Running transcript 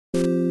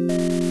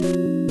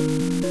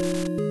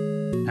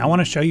Now I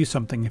want to show you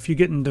something. If you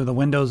get into the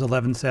Windows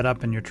 11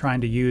 setup and you're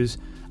trying to use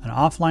an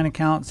offline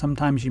account,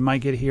 sometimes you might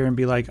get here and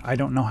be like, I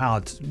don't know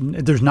how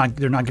they're not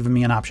giving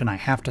me an option. I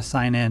have to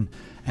sign in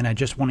and I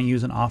just want to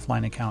use an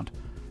offline account.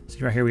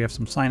 See right here we have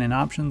some sign in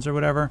options or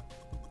whatever.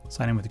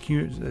 Sign in with the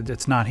Q,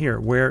 it's not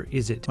here. Where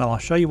is it? Well, I'll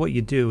show you what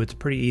you do. It's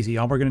pretty easy.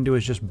 All we're gonna do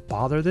is just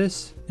bother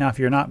this. Now, if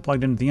you're not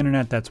plugged into the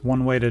internet, that's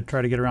one way to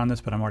try to get around this,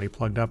 but I'm already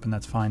plugged up and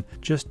that's fine.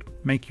 Just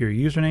make your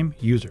username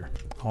user,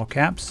 all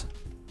caps,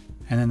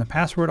 and then the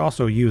password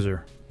also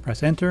user.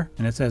 Press enter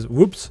and it says,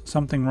 whoops,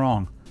 something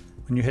wrong.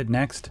 When you hit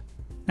next,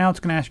 now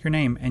it's gonna ask your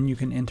name and you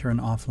can enter an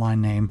offline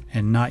name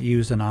and not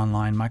use an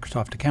online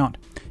Microsoft account.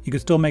 You can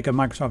still make a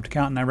Microsoft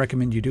account and I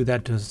recommend you do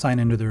that to sign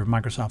into the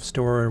Microsoft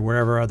Store or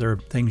wherever other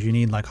things you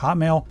need like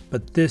Hotmail,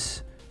 but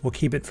this will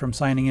keep it from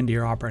signing into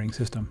your operating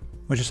system,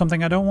 which is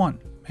something I don't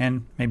want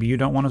and maybe you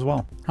don't want as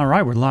well. All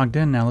right, we're logged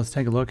in now. Let's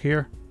take a look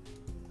here.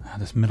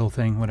 This middle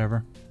thing,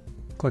 whatever.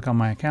 Click on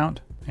my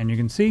account and you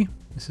can see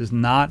this is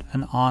not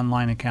an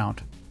online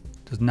account.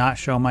 It does not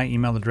show my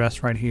email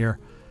address right here.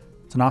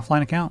 It's an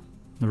offline account,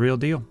 the real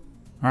deal.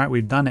 All right,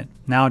 we've done it.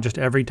 Now just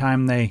every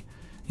time they,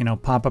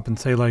 pop up and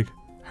say like,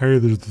 hey,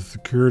 there's a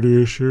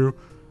security issue,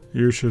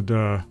 you should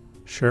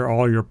share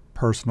all your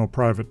personal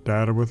private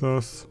data with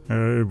us.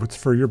 It's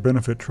for your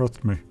benefit,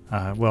 trust me.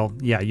 Well,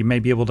 yeah, you may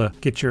be able to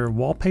get your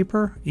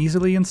wallpaper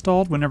easily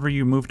installed whenever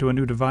you move to a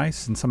new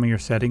device and some of your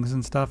settings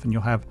and stuff, and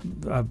you'll have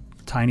a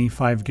tiny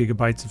 5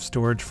 gigabytes of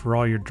storage for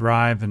all your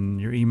drive and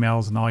your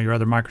emails and all your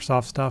other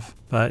Microsoft stuff.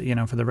 But,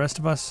 for the rest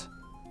of us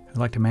who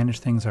like to manage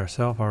things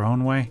ourselves, our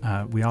own way,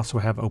 we also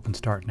have Open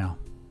Start now.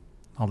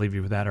 I'll leave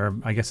you with that, or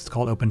I guess it's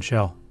called Open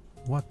Shell.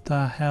 What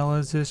the hell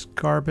is this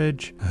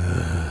garbage?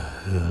 I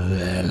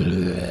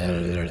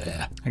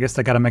guess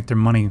they gotta make their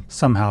money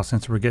somehow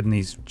since we're getting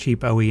these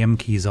cheap OEM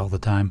keys all the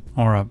time.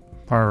 Or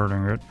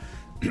pirating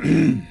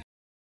it.